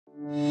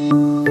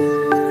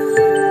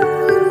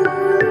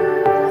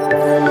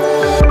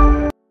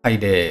Hi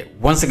there,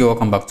 once again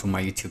welcome back to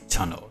my YouTube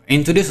channel.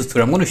 In today's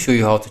tutorial I'm going to show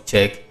you how to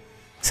check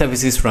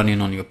services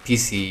running on your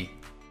PC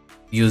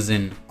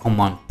using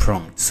command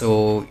prompt.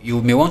 So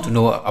you may want to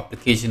know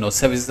application or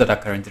services that are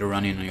currently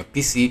running on your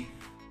PC,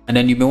 and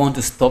then you may want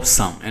to stop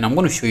some, and I'm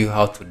going to show you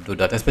how to do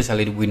that,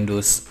 especially the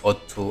Windows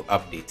Auto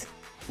Update.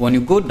 When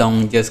you go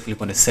down, just click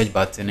on the search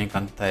button and you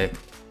can type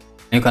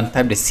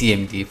the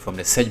CMD from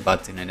the search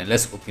button, and then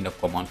let's open the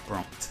command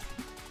prompt.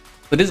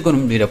 So this is going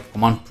to be the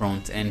command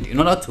prompt, and in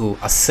order to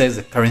access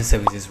the current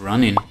services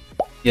running,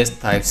 just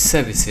type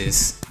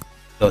services.msc.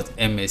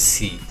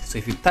 So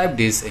if you type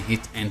this and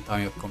hit enter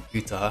on your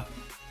computer,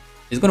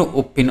 it's going to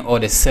open all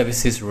the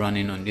services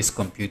running on this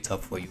computer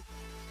for you.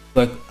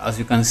 So as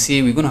you can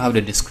see, we're going to have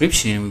the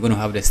description, we're going to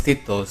have the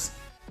status,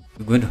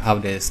 we're going to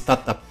have the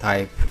startup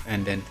type,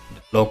 and then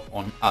the log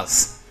on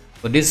us.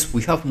 For this,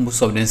 we have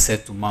most of them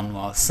set to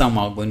manual, some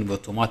are going to be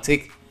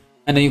automatic,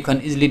 and then you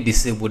can easily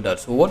disable that.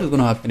 So what is going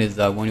to happen is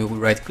that when you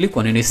right click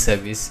on any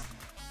service,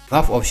 you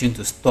have option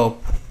to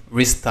stop,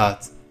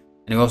 restart,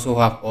 and you also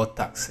have all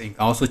tags. You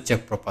can also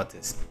check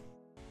properties.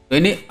 So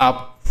any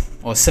app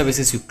or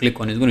services you click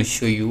on is going to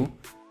show you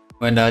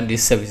whether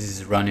this service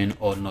is running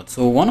or not.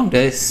 So one of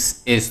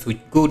this is to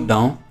go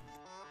down.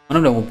 One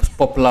of the most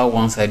popular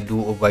ones I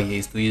do over here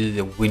is to use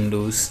the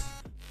Windows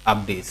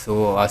Update.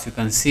 So as you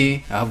can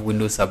see, I have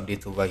Windows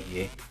Update over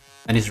here,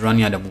 and it's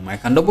running at the moment. I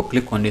can double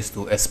click on this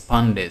to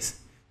expand this.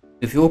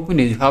 If you open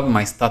it, you have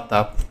my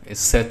startup is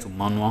set to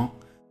manual.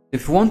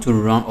 If you want to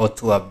run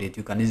auto update,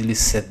 you can easily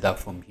set that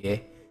from here,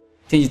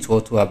 change it to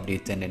auto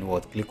update, and then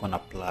what, click on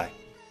apply.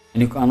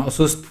 And you can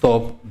also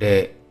stop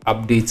the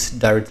updates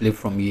directly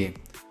from here.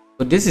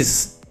 So this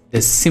is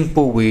the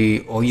simple way,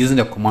 or using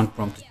the command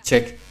prompt to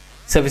check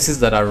services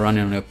that are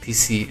running on your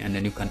PC, and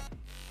then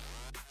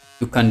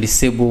you can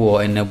disable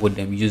or enable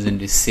them using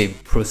the same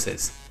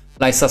process.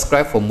 Like,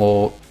 subscribe for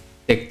more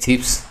tech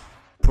tips,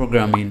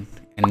 programming,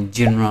 and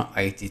general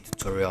IT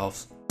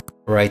tutorials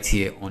right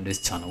here on this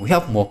channel. We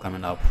have more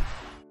coming up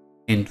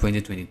in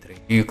 2023,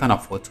 and you can't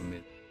afford to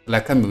miss.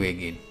 Like, come away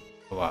again.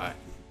 Bye.